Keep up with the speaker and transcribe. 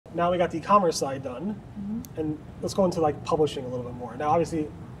now we got the e-commerce side done, and let's go into like publishing a little bit more. Now, obviously,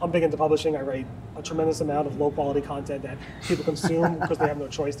 I'm big into publishing. I write a tremendous amount of low-quality content that people consume because they have no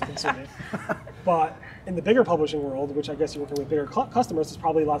choice to consume it. But in the bigger publishing world, which I guess you're working with bigger customers, there's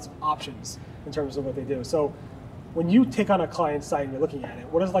probably lots of options in terms of what they do. So when you take on a client site and you're looking at it,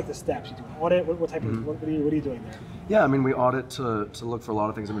 what is like the steps you do? Audit? What type of what are you doing there? Yeah, I mean, we audit to look for a lot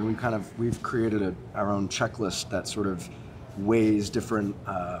of things. I mean, we've created our own checklist that sort of weighs different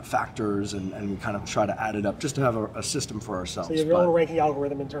factors, and we kind of try to add it up just to have a system for ourselves. So you have your own ranking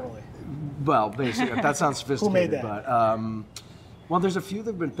algorithm internally. Well, basically, that sounds sophisticated. Who made that? But well, there's a few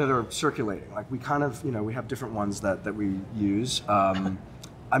that are circulating. Like we kind of, we have different ones that we use.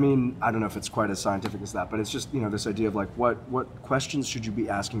 I mean, I don't know if it's quite as scientific as that, but it's just, this idea of like what questions should you be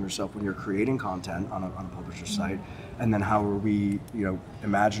asking yourself when you're creating content on a publisher site, and then how are we,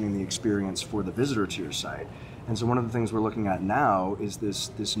 imagining the experience for the visitor to your site. And so one of the things we're looking at now is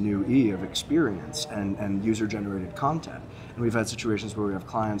this new E of experience and user-generated content. And we've had situations where we have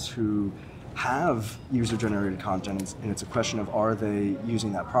clients who have user-generated content, and it's a question of, are they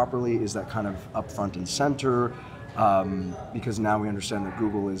using that properly? Is that kind of up front and center? Because now we understand that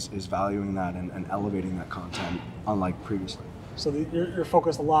Google is valuing that and elevating that content, unlike previously. So you're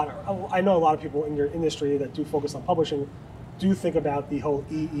focused a lot. I know a lot of people in your industry that do focus on publishing do think about the whole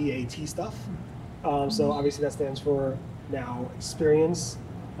EEAT stuff. So obviously that stands for now experience,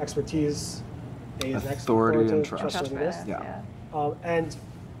 expertise, A is next, authority and trustworthiness. Yeah. And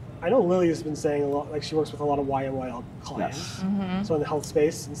I know Lily has been saying a lot, like she works with a lot of YMYL clients, Yes. so in the health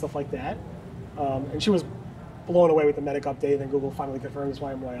space and stuff like that. And she was blown away with the Medic update, and then Google finally confirmed this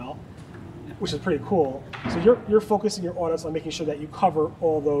YMYL, which is pretty cool. So you're focusing your audits on making sure that you cover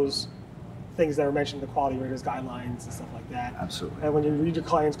all those things that are mentioned in the quality raters guidelines and stuff like that. Absolutely. And when you read your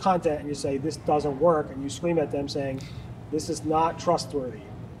client's content and you say this doesn't work, and you scream at them saying this is not trustworthy,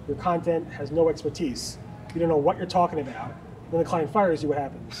 your content has no expertise, you don't know what you're talking about, then the client fires you, what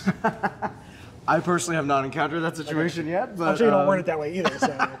happens? I personally have not encountered that situation yet, but I'm sure you don't word it that way either.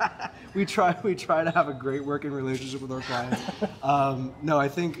 So we try to have a great working relationship with our clients. No, I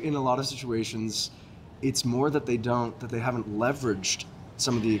think in a lot of situations, it's more that they haven't leveraged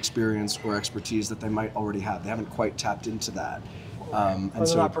some of the experience or expertise that they might already have. They haven't quite tapped into that. And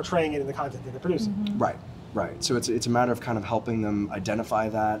they're not portraying it in the content that they're producing. Right. So it's a matter of kind of helping them identify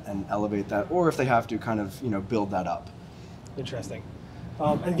that and elevate that, or if they have to, kind of build that up. Interesting.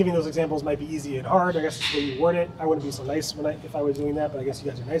 And giving those examples might be easy and hard. I guess it's the way you word it. I wouldn't be so nice if I was doing that, but I guess you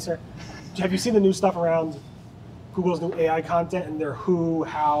guys are nicer. Have you seen the new stuff around Google's new AI content and their who,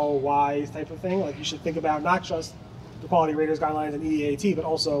 how, why type of thing? Like you should think about not just the quality raters guidelines and EEAT, but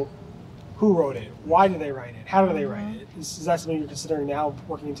also who wrote it, why did they write it, how did they write it? Is that something you're considering now,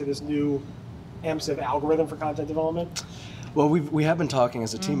 working into this new Amsive algorithm for content development? Well, we have been talking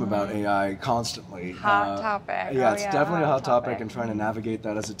as a team about AI constantly. Hot topic. Yeah, it's definitely a hot topic, and trying to navigate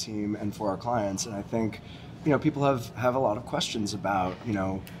that as a team and for our clients. And I think, people have a lot of questions about,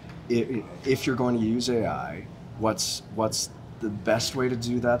 if you're going to use AI, what's the best way to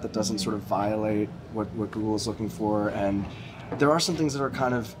do that doesn't sort of violate what Google is looking for. And there are some things that are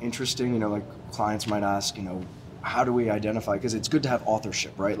kind of interesting, like clients might ask, how do we identify, because it's good to have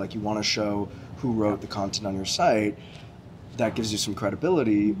authorship, right? Like you want to show who wrote the content on your site. That gives you some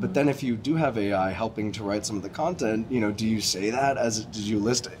credibility, but then if you do have AI helping to write some of the content, do you say that did you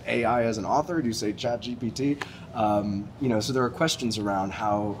list AI as an author? Do you say ChatGPT? So there are questions around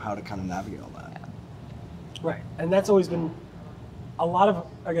how to kind of navigate all that. Right, and that's always been a lot of,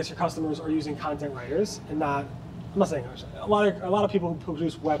 I guess your customers are using content writers and not, I'm not saying a lot of people who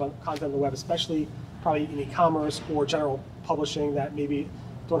produce content on the web, especially probably in e-commerce or general publishing that maybe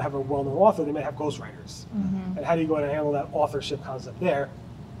don't have a well-known author, they may have ghostwriters. And how do you go ahead and handle that authorship concept there?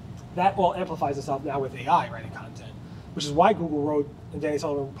 That all amplifies itself now with AI writing content, which is why Google wrote, and Danny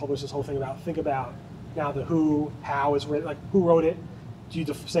Sullivan published this whole thing about, think about now the who, how is written, like who wrote it? Do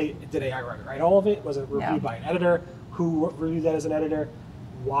you say, did AI write all of it? Was it reviewed by an editor? Who reviewed that as an editor?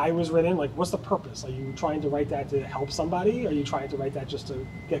 Why was written? Like, what's the purpose? Are you trying to write that to help somebody? Are you trying to write that just to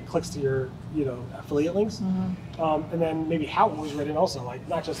get clicks to your, affiliate links? And then maybe how it was written also, like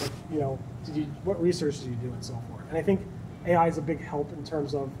not just like, what research did you do and so forth. And I think AI is a big help in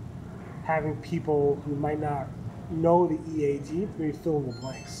terms of having people who might not know the EAT maybe fill in the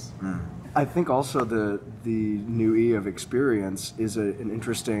blanks. I think also the new E of experience is an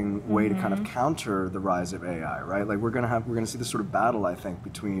interesting way to kind of counter the rise of AI, right? Like we're gonna see this sort of battle, I think,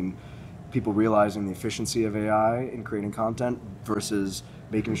 between people realizing the efficiency of AI in creating content versus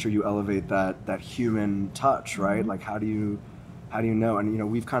making sure you elevate that human touch, right? Like how do you know?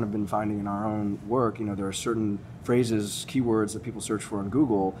 And we've kind of been finding in our own work, there are certain phrases, keywords that people search for on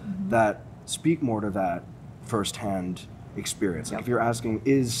Google that speak more to that firsthand experience. Like if you're asking,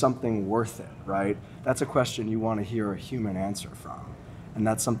 is something worth it, right? That's a question you want to hear a human answer from. And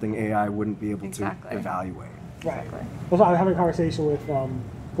that's something AI wouldn't be able to evaluate. Right. Well, I was having a conversation with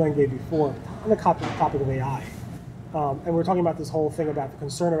Glenn Gay before on the topic of AI. And we're talking about this whole thing about the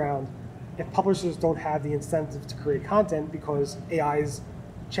concern around if publishers don't have the incentive to create content because AI's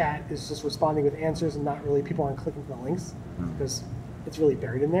chat is just responding with answers and not really, people aren't clicking for the links because it's really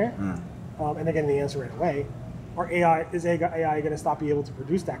buried in there. And they're getting the answer right away. Or is AI going to stop being able to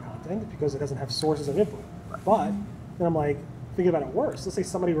produce that content because it doesn't have sources of input? But then I'm like, thinking about it worse. Let's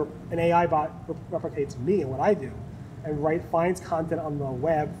say an AI bot replicates me and what I do and finds content on the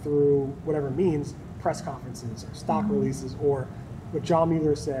web through whatever means, press conferences or stock releases or what John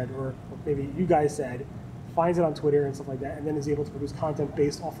Mueller said or maybe you guys said, finds it on Twitter and stuff like that, and then is able to produce content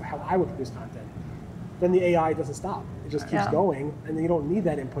based off of how I would produce content. Then the AI doesn't stop. It just keeps going, and then you don't need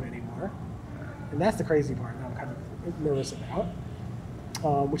that input anymore. And that's the crazy part that I'm kind of nervous about,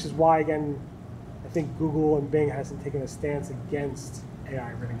 which is why, again, I think Google and Bing hasn't taken a stance against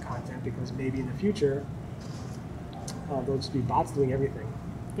AI-written content because maybe in the future, there'll just be bots doing everything.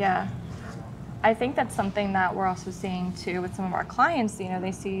 Yeah. I think that's something that we're also seeing too with some of our clients. You know,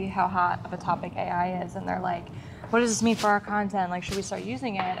 they see how hot of a topic AI is and they're like, what does this mean for our content? Like, should we start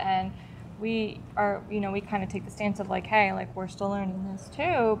using it? And we are, you know, we kind of take the stance of like, hey, like we're still learning this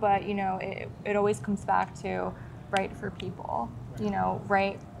too, but you know, it always comes back to write for people, you know,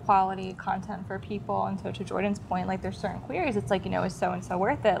 write quality content for people. And so to Jordan's point, like there's certain queries, it's like, you know, is so-and-so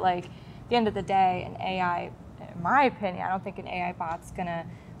worth it? Like at the end of the day, an AI, in my opinion, I don't think an AI bot's gonna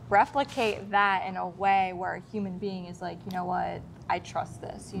replicate that in a way where a human being is like, you know what, I trust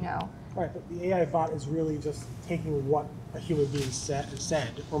this, you know? Right, but the AI bot is really just taking what a human being said,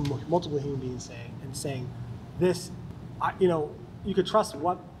 or multiple human beings saying this, you know, you could trust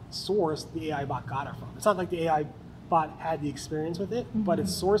what source the AI bot got it from. It's not like the AI bot had the experience with it, but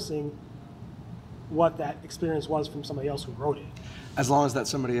it's sourcing what that experience was from somebody else who wrote it. As long as that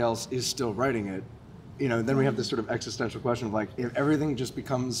somebody else is still writing it, you know, then we have this sort of existential question of like, if everything just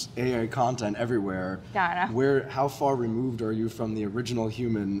becomes AI content everywhere, how far removed are you from the original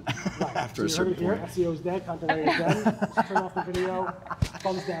human after a certain point? SEO is dead, content writing is dead. Turn off the video,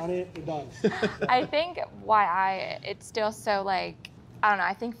 thumbs down it, you're done. I think it's still so like, I don't know,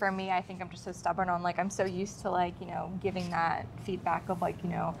 I think for me, I think I'm just so stubborn on like, I'm so used to like, you know, giving that feedback of like, you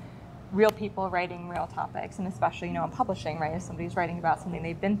know, real people writing real topics, and especially, you know, in publishing, right? If somebody's writing about something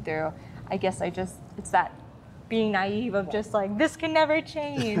they've been through, I guess it's that being naive of just like, this can never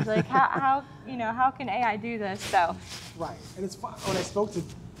change. Like how you know, how can AI do this? So. Right, and it's fun. When I spoke to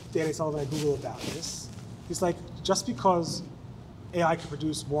Danny Sullivan at Google about this, he's like, just because AI could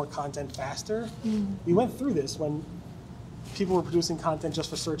produce more content faster, we went through this when people were producing content just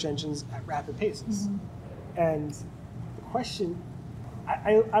for search engines at rapid paces. And the question,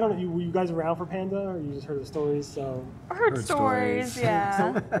 I don't know, were you guys around for Panda, or you just heard the stories? So I heard stories,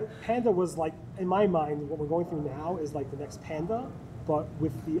 yeah. So Panda was like, in my mind, what we're going through now is like the next Panda, but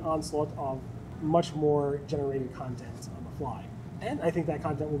with the onslaught of much more generated content on the fly. And I think that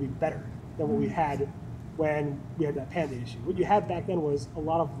content will be better than what we had when we had that Panda issue. What you had back then was a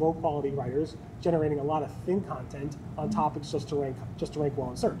lot of low quality writers generating a lot of thin content on topics just to rank well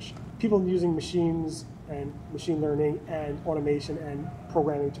in search. People using machines and machine learning and automation and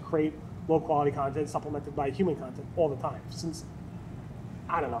programming to create low quality content supplemented by human content all the time. Since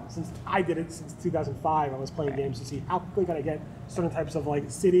I did it since 2005, I was playing games to see how quickly can I get certain types of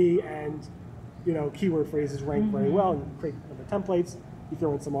like city and, you know, keyword phrases ranked very well, and create other templates. You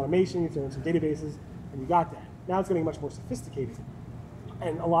throw in some automation, you throw in some databases, and you got that. Now it's getting much more sophisticated.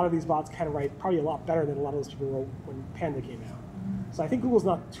 And a lot of these bots can write probably a lot better than a lot of those people wrote when Panda came out. So I think Google's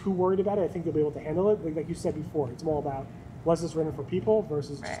not too worried about it. I think they'll be able to handle it. Like you said before, it's more about, was this written for people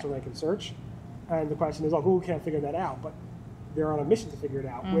versus just to rank and search? And the question is, Google can't figure that out, but they're on a mission to figure it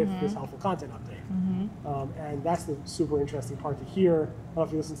out with this helpful content update. And that's the super interesting part to hear. I don't know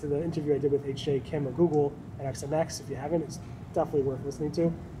if you listened to the interview I did with H.J. Kim of Google at XMX. If you haven't, it's definitely worth listening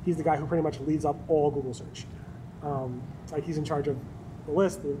to. He's the guy who pretty much leads up all Google search. Like he's in charge of the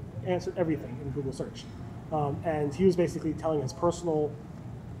list, the answer, everything in Google search. And he was basically telling his personal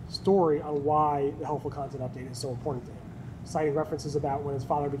story on why the helpful content update is so important to him, citing references about when his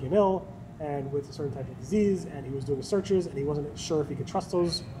father became ill and with a certain type of disease, and he was doing searches and he wasn't sure if he could trust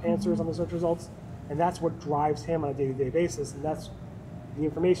those answers on the search results. And that's what drives him on a day-to-day basis, and that's the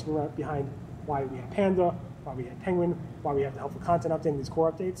information behind why we have Panda, why we have Penguin, why we have the helpful content update and these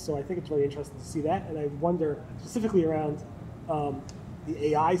core updates. So I think it's really interesting to see that, and I wonder specifically around the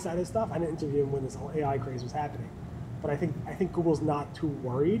AI side of stuff. I didn't interview him when this whole AI craze was happening, but I think Google's not too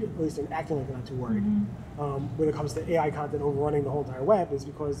worried. At least they're acting like they're not too worried when it comes to AI content overrunning the whole entire web. Is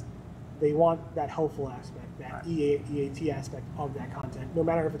because they want that helpful aspect, that EAT aspect of that content, no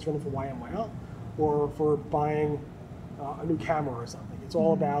matter if it's written for YMYL or for buying a new camera or something. It's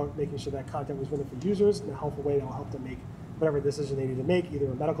all about making sure that content was written for users in a helpful way that will help them make whatever decision they need to make, either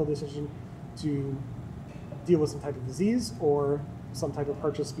a medical decision to deal with some type of disease or some type of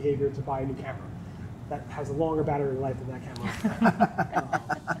purchase behavior to buy a new camera that has a longer battery life than that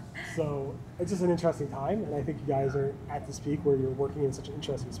camera. So it's just an interesting time, and I think you guys are at this peak where you're working in such an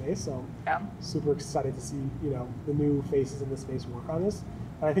interesting space. So super excited to see the new faces in this space work on this.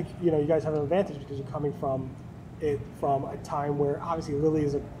 And I think you guys have an advantage because you're coming from a time where obviously Lily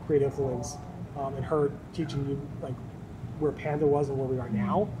is a great influence, and her teaching you like where Panda was and where we are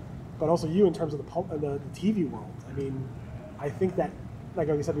now, but also you in terms of the TV world. I mean, I think that, like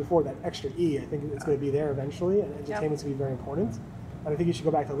I said before, that extra E, I think it's going to be there eventually, and entertainment's going to be very important. And I think you should go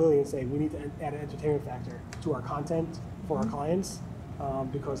back to Lily and say, we need to add an entertainment factor to our content for our clients,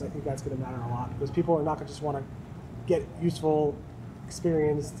 because I think that's going to matter a lot. Because people are not going to just want to get useful,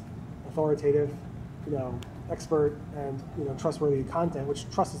 experienced, authoritative, expert, and trustworthy content, which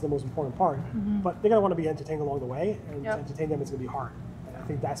trust is the most important part. But they're going to want to be entertained along the way, and to entertain them is going to be hard. And I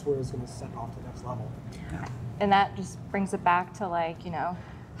think that's where it's going to set off to the next level. And that just brings it back to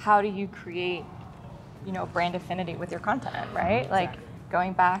how do you create brand affinity with your content, right? Exactly. Like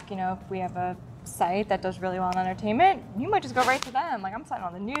going back, if we have a site that does really well in entertainment, you might just go right to them. Like I'm signing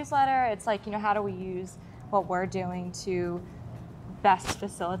on the newsletter. It's like, how do we use what we're doing to best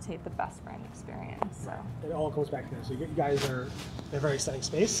facilitate the best brand experience? So it all comes back to that. So you guys are in a very exciting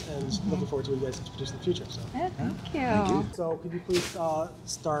space, and looking forward to what you guys can produce in the future. So thank you. So could you please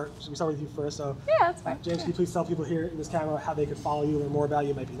start? Should we start with you first? So that's fine. James, can you please tell people here in this camera how they could follow you, learn more about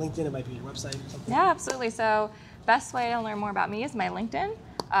you? It might be LinkedIn, it might be your website, or something. Yeah, absolutely. So best way to learn more about me is my LinkedIn,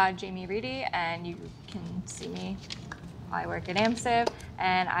 Jamie Reedy, and you can see me. I work at Amsive,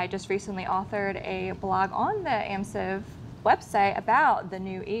 and I just recently authored a blog on the Amsive website about the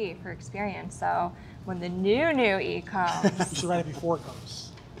new E for experience. So when the new E comes, you should write it before it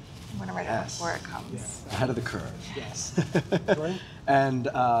comes. I'm going to write it before it comes. Yes. Ahead of the curve. Yes. Jordan? And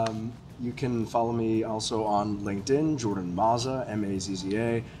you can follow me also on LinkedIn, Jordan Mazza,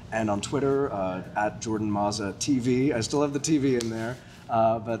 Mazza, and on Twitter at Jordan Mazza TV. I still have the TV in there,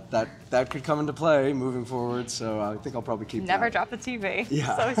 but that could come into play moving forward. So I think I'll probably keep Never that. drop the TV.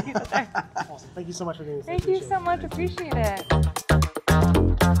 Yeah. So always keep it there. Awesome. Thank you so much for doing this. Thank you so much. Appreciate it.